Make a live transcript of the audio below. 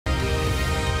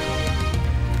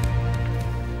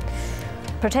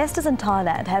Protesters in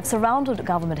Thailand have surrounded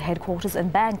government headquarters in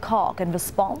Bangkok in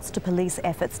response to police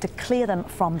efforts to clear them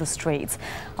from the streets.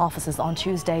 Officers on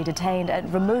Tuesday detained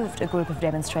and removed a group of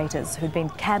demonstrators who'd been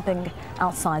camping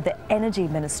outside the Energy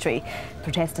Ministry.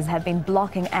 Protesters have been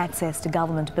blocking access to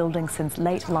government buildings since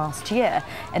late last year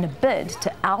in a bid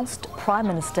to oust Prime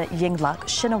Minister Yingluck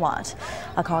Shinawatra.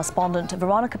 Our correspondent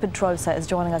Veronica Pedrosa is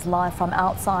joining us live from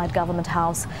outside Government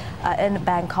House in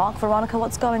Bangkok. Veronica,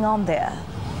 what's going on there?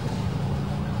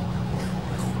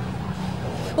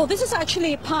 Well, this is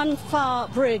actually Pan Pha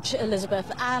Bridge,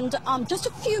 Elizabeth, and just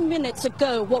a few minutes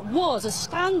ago, what was a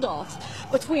standoff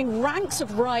between ranks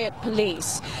of riot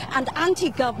police and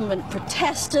anti-government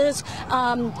protesters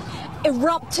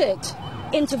erupted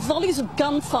into volleys of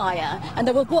gunfire, and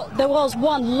there was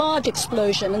one large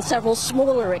explosion and several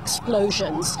smaller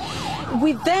explosions.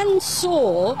 We then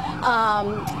saw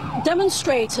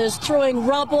demonstrators throwing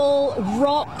rubble,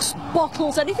 rocks,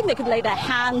 bottles, anything they could lay their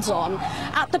hands on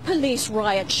at the police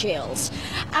riot shields.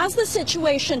 As the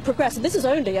situation progressed, and this is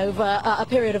only over a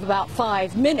period of about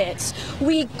 5 minutes,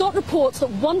 we got reports that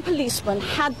one policeman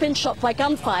had been shot by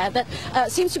gunfire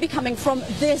that seems to be coming from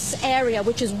this area,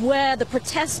 which is where the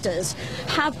protesters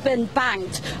have been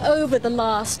banked over the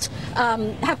last,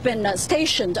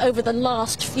 stationed over the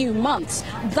last few months.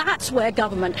 That's where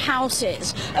Government House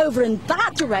is. Over in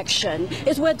that direction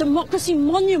is where Democracy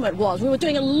Monument was. We were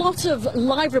doing a lot of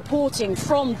live reporting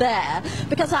from there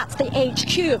because that's the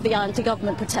HQ of the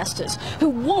anti-government protesters who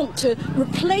want to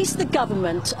replace the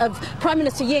government of Prime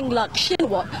Minister Yingluck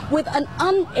Shinawatra with an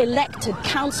unelected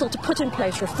council to put in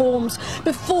place reforms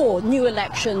before new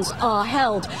elections are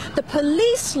held. The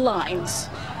police lines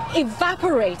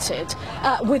evaporated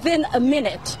within a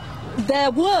minute.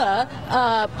 There were,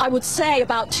 I would say,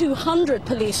 about 200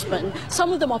 policemen,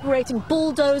 some of them operating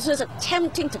bulldozers,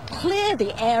 attempting to clear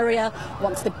the area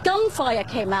once the gunfire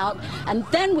came out. And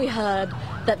then we heard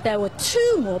that there were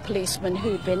 2 more policemen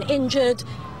who'd been injured.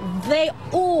 They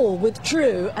all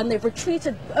withdrew and they've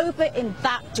retreated over in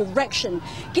that direction,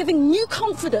 giving new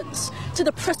confidence to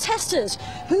the protesters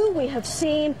who we have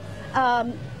seen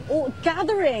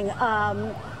gathering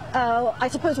I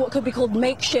suppose what could be called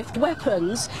makeshift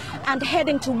weapons and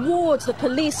heading towards the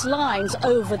police lines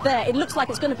over there. It looks like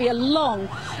it's going to be a long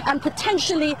and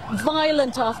potentially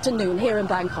violent afternoon here in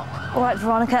Bangkok. All right,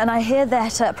 Veronica, and I hear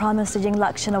that Prime Minister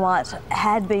Yingluck Shinawatra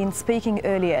had been speaking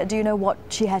earlier. Do you know what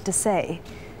she had to say?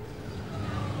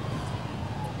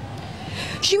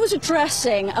 She was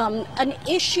addressing an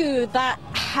issue that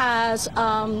has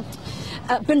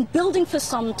been building for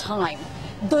some time.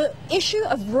 The issue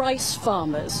of rice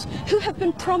farmers who have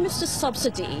been promised a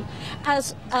subsidy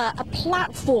as a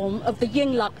platform of the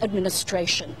Yingluck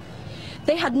administration.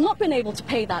 They had not been able to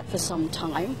pay that for some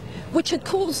time, which had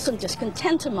caused some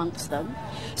discontent amongst them,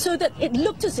 so that it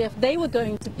looked as if they were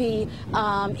going to be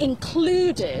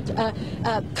included,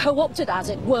 co-opted as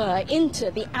it were, into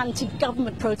the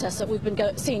anti-government protests that we've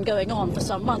been seeing going on for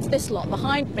some months. This lot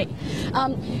behind me.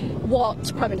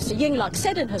 What Prime Minister Yingluck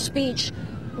said in her speech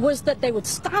was that they would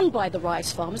stand by the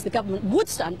rice farmers, the government would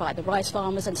stand by the rice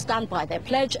farmers and stand by their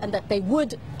pledge, and that they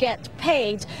would get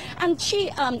paid. And she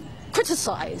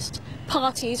criticised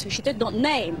parties who she did not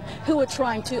name who were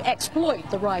trying to exploit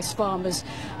the rice farmers'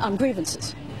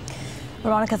 grievances.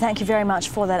 Veronica, thank you very much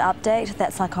for that update.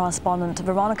 That's our correspondent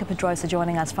Veronica Pedrosa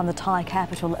joining us from the Thai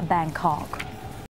capital, Bangkok.